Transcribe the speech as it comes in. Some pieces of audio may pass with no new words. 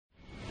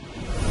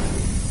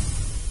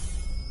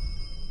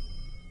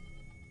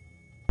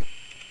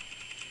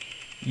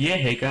Yeah,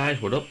 hey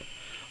guys, what up?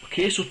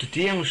 Okay, so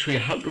today I'm going to show you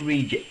how to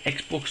read your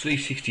Xbox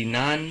 360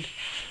 Nand.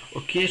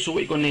 Okay, so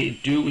what you're going to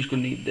need to do is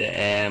going to need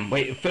the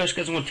wait, first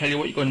guys I'm going to tell you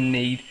what you're going to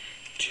need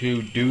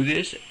to do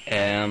this.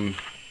 Okay,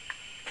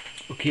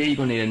 you're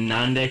going to need a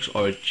Nandex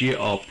or a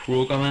JR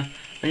programmer.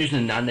 I'm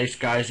using a Nandex,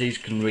 guys. These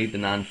can read the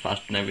Nand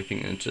fast and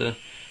everything, and it's a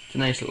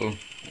nice little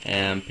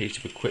piece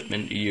of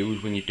equipment to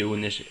use when you're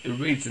doing this. It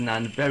reads the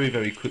Nand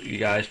very quickly,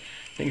 guys.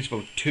 I think it's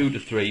about 2 to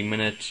 3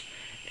 minutes,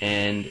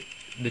 and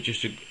they're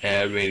just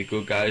really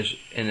good, guys,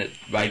 and it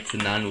writes the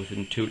Nand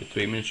within 2 to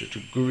 3 minutes. So it's a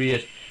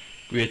great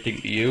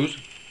thing to use.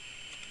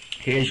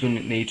 Here you're going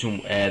to need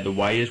some the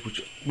wires,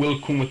 which will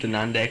come with the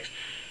Nandex,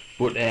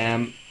 but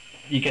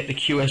you get the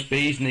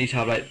QSBs, and these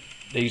have like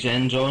these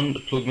ends on to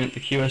plug them into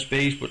the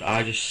QSBs, but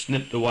I just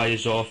snipped the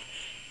wires off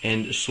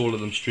and solder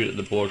them straight at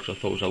the board because I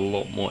thought it was a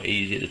lot more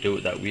easier to do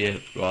it that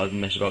way rather than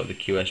mess about with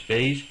the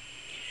QSBs.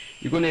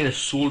 You're going to need a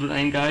soldering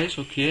iron, guys.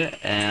 Okay,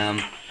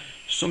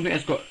 something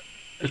that's got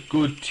a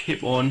good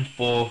tip on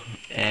for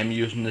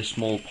using the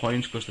small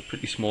points, because they're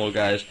pretty small,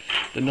 guys.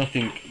 They're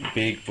nothing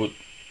big, but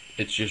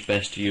it's just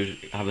best to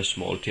have a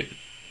small tip.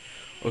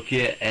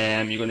 Okay,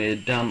 you're going to need a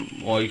damp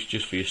moist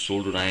just for your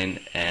soldering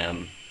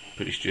iron.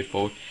 Pretty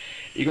straightforward.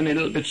 You're going to need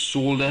a little bit of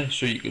solder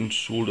so you can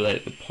solder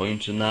out the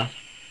points and that.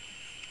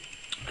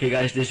 Okay,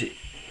 guys, this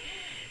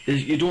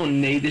you don't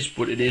need this,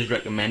 but it is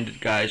recommended,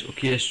 guys.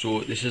 Okay,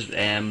 so this is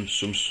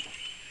some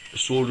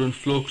soldering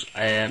flux.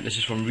 This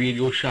is from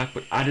Radio Shack,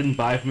 but I didn't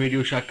buy it from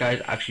Radio Shack, guys.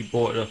 I actually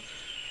bought it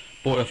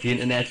off the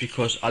internet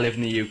because I live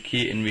in the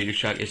UK and Radio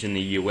Shack is in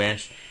the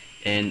US,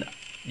 and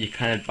you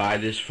cannot buy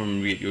this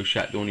from Radio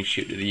Shack. They only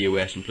ship to the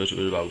US, and plus it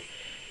was about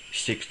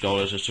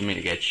 $6 or something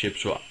to get shipped.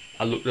 So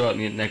I looked it up on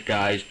the internet,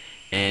 guys,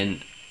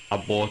 and I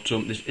bought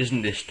some. This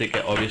isn't the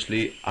sticker,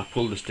 obviously. I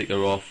pulled the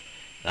sticker off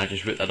and I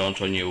just ripped that on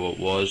so I knew what it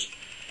was.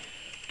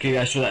 Okay,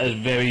 guys, so that is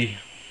very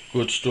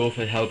good stuff.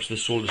 It helps the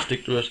solder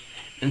stick to it,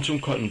 and some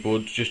cotton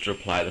buds just to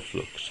apply the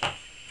flux.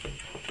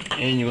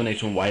 And you're going to need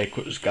some wire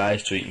cutters,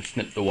 guys, so you can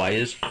snip the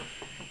wires.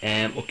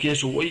 Okay,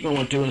 so what you're going to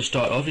want to do to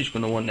start off is you're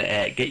going to want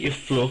to get your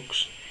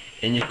flux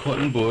and your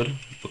cotton bud,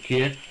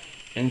 okay,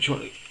 and you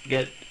want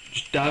to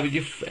just dab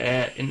your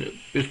in a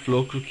bit of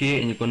flux, okay,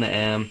 and you're going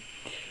to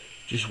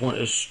just want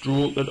to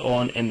stroke it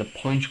on and the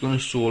point you're going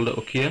to solder,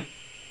 okay.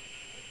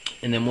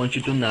 And then once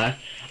you've done that,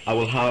 I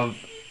will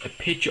have a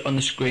picture on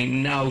the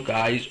screen now,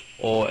 guys,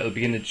 or it'll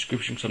be in the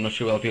description, because I'm not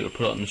sure I'll be able to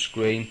put it on the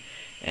screen,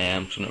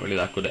 because I'm not really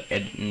that good at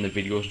editing the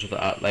videos and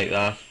stuff like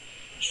that.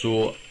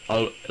 So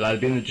it'll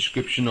be in the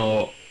description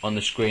or on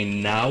the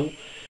screen now.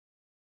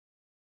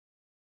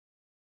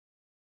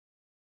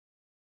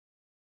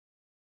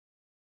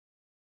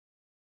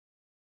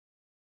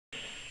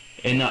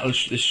 And that'll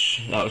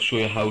show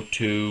you how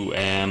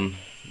to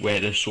where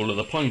to solder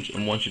the points.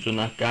 And once you've done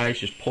that, guys,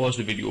 just pause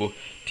the video,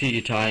 take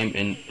your time,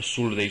 and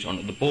solder these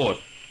onto the board.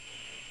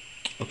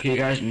 Okay,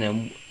 guys, and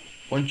then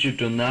once you've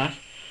done that,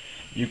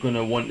 you're going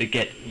to want to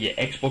get your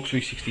Xbox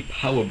 360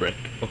 power brick.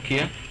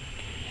 Okay,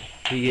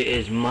 here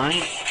is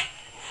mine.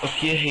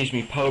 Okay, here's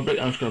my power brick.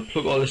 I'm just going to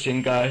plug all this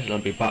in, guys, and I'll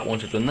be back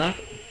once I've done that.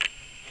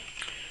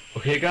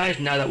 Okay, guys,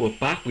 now that we're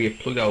back, we have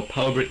plugged our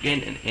power brick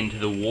in and into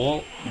the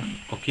wall.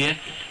 Okay,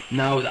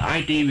 now the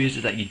idea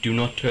is that you do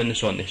not turn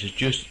this on. This is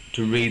just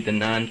to read the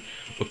Nand.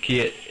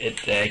 Okay,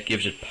 it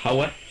gives it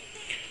power.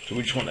 So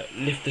we just want to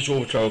lift this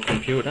over to our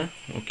computer.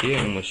 Okay,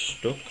 and we're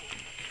stuck.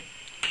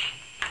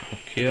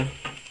 Okay,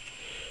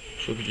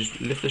 so if you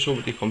just lift this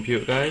over to your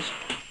computer, guys.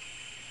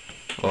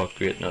 Oh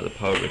great, now the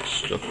power brick's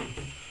stuck.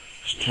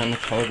 Just turn the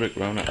power brick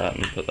around like that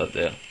and put that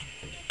there.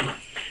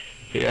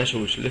 Okay, guys, so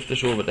we just lift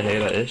this over to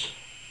here, like this.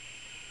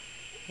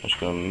 I'm just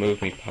going to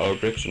move my power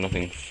brick so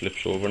nothing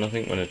flips over or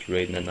nothing when it's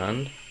reading the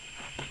Nand.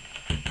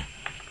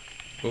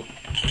 Oh,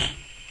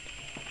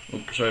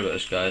 sorry about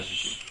this, guys,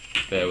 just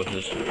bear with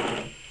us.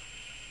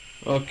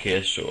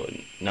 Okay, so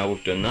now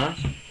we've done that,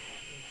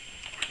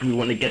 we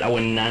want to get our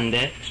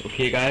Nandex,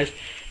 okay, guys,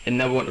 and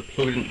now we want to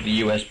plug it into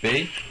the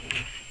USB.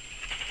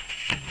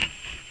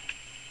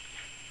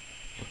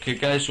 Okay,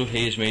 guys, so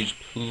here's me just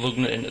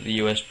plugging it into the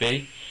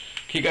USB.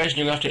 Okay, guys,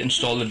 you're going to have to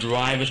install the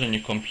drivers on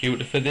your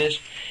computer for this,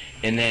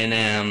 and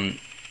then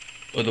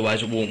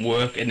otherwise it won't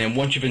work. And then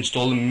once you've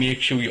installed them,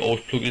 make sure you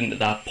always plug it into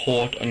that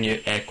port on your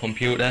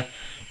computer,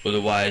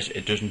 otherwise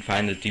it doesn't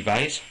find the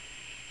device.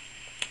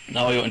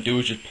 Now all you want to do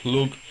is just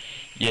plug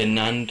your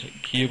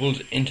Nand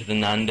cables into the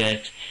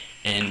Nandex,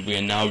 and we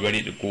are now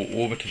ready to go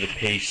over to the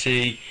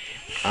PC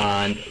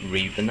and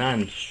read the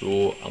Nand.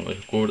 So I'm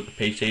going to go to the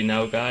PC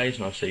now, guys,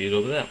 and I'll see you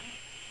over there.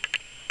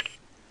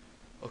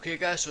 Okay,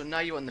 guys, so now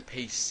you're on the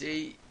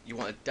PC, you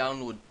want to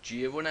download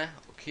JRunner,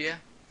 okay.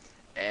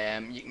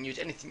 You can use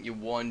anything you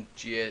want,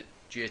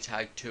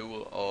 JTAG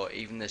tool, or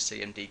even the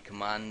CMD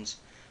commands.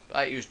 But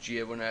I use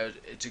JRunner.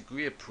 It's a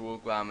great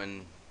program,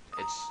 and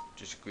it's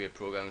just a great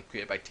program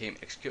created by Team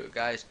Executor,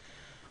 guys.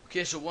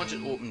 Okay, so once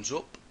it opens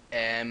up,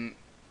 you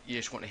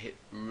just want to hit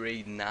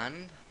read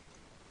Nand.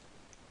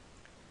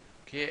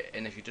 Okay,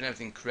 and if you've done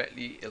everything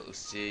correctly, it'll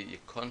say your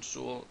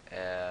console.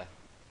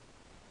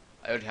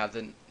 I already have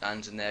the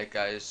Nands in there,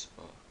 guys.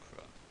 Oh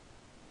crap.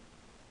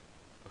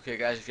 Okay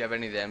guys, if you have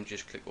any of them,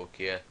 just click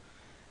OK,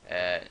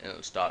 and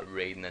it'll start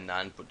reading the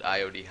Nand. But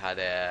I already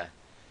had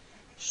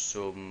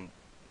some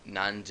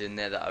Nands in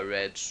there that I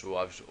read, so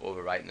I was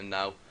overwriting them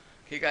now.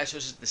 Okay guys, so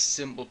this is the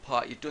simple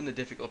part. You've done the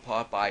difficult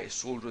part by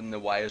soldering the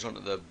wires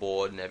onto the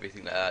board and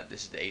everything like that.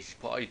 This is the easy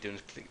part. All you're doing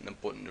is clicking the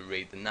button to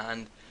read the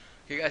Nand.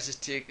 Okay guys, it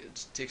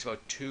takes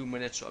about 2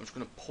 minutes, so I'm just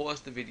going to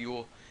pause the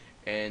video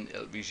and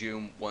it'll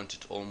resume once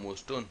it's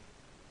almost done.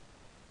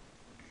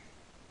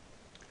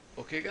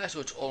 Okay guys,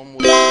 so it's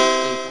almost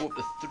done. You go up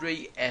to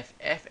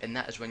 3FF and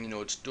that is when you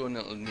know it's done.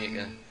 It'll make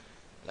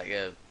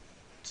a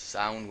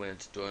sound when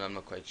it's done. I'm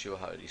not quite sure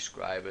how to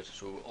describe it.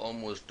 So we're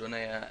almost done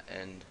here,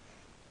 and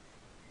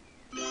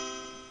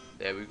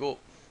there we go.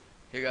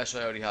 Here guys,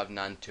 so I already have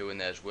Nand 2 in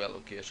there as well.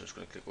 Okay, so I'm just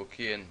going to click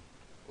OK and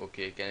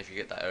OK again if you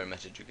get that error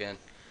message again.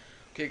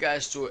 Okay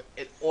guys, so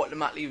it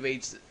automatically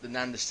reads the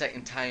Nand the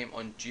second time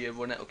on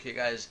JRunner. Okay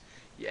guys,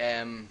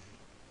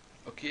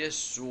 okay,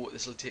 so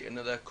this will take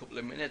another couple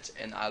of minutes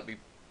and I'll be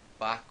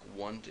back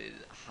once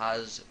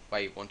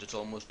it's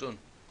almost done.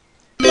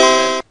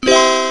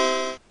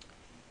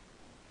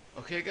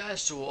 Okay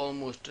guys, so we're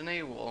almost done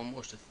here. We're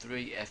almost at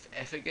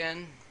 3FF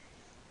again.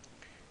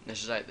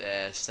 This is like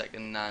the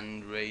second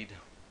Nand read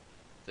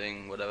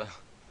thing, whatever.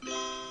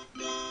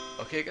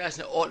 Okay guys,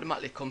 now it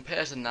automatically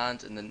compares the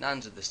Nands, and the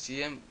Nands are the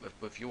same.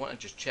 But if you want to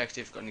just check if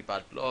you've got any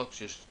bad blocks,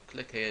 just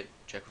click here,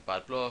 check for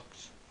bad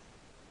blocks.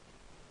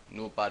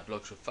 No bad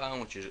blocks were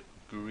found, which is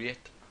great.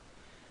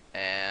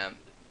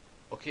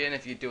 Okay, and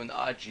if you're doing the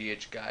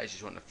RGH guys, you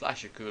just want to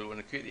flash your cool, want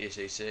to create the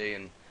ACC,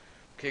 and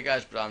okay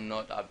guys, but I'm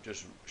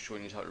just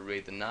showing you how to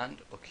read the Nand.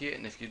 Okay,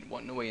 and if you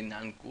want to know where your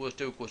Nand goes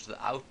to, it goes to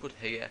the output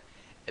here,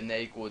 and there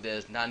you go,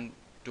 there's Nand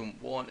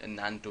dump 1 and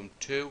Nand dump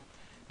 2.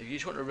 If you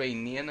just want to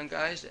rename them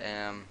guys,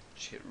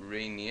 just hit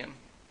rename,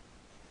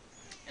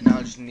 and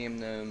I'll just name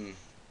them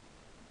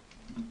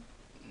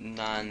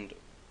Nand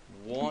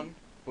 1,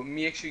 but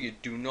make sure you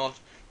do not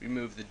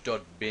remove the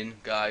 .bin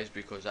guys,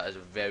 because that is a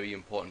very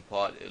important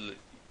part.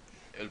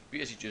 It'll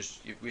basically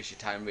just, you waste your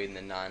time reading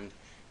the Nand,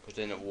 because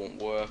then it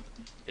won't work.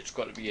 It's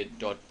got to be a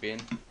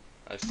 .bin.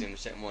 I'll just name the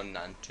second one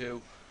Nand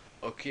 2.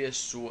 Okay,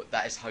 so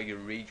that is how you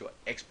read your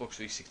Xbox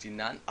 360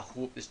 Nand. I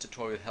hope this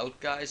tutorial helped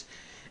guys,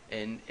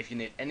 and if you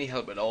need any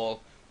help at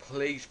all,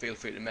 please feel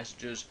free to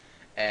message us.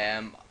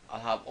 I'll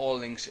have all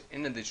links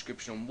in the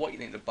description on what you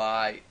need to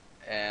buy.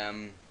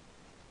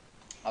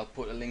 I'll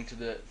put a link to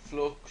the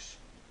Flux,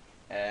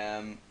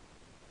 and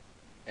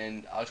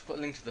I'll just put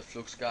a link to the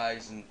Flux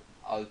guys, and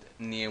I'll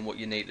name what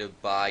you need to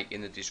buy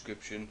in the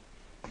description,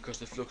 because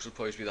the Flux will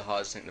probably be the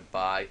hardest thing to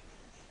buy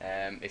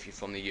if you're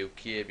from the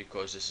UK,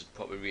 because this is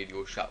probably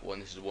Radio Shack one.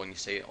 This is the one you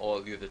see in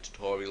all the other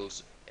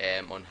tutorials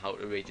on how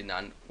to read your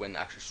Nand when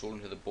actually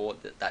soldering to the board.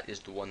 That is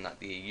the one that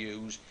they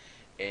use,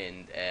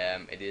 and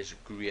it is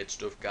great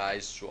stuff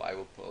guys. So I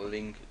will put a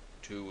link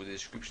to the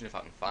description if I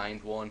can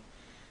find one.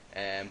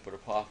 But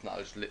apart from that,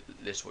 I'll just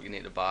list what you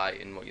need to buy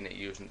and what you need to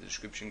use in the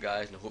description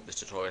guys, and I hope this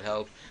tutorial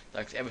helped.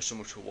 Thanks ever so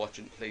much for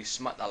watching. Please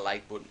smack that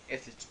like button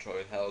if this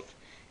tutorial helped,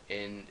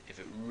 and if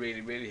it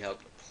really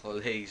helped,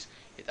 please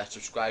hit that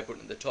subscribe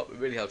button at the top. It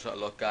really helps out a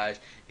lot guys.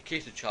 It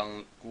keeps the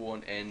channel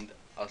going, and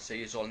I'll see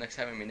you all next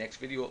time in my next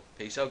video.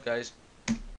 Peace out guys.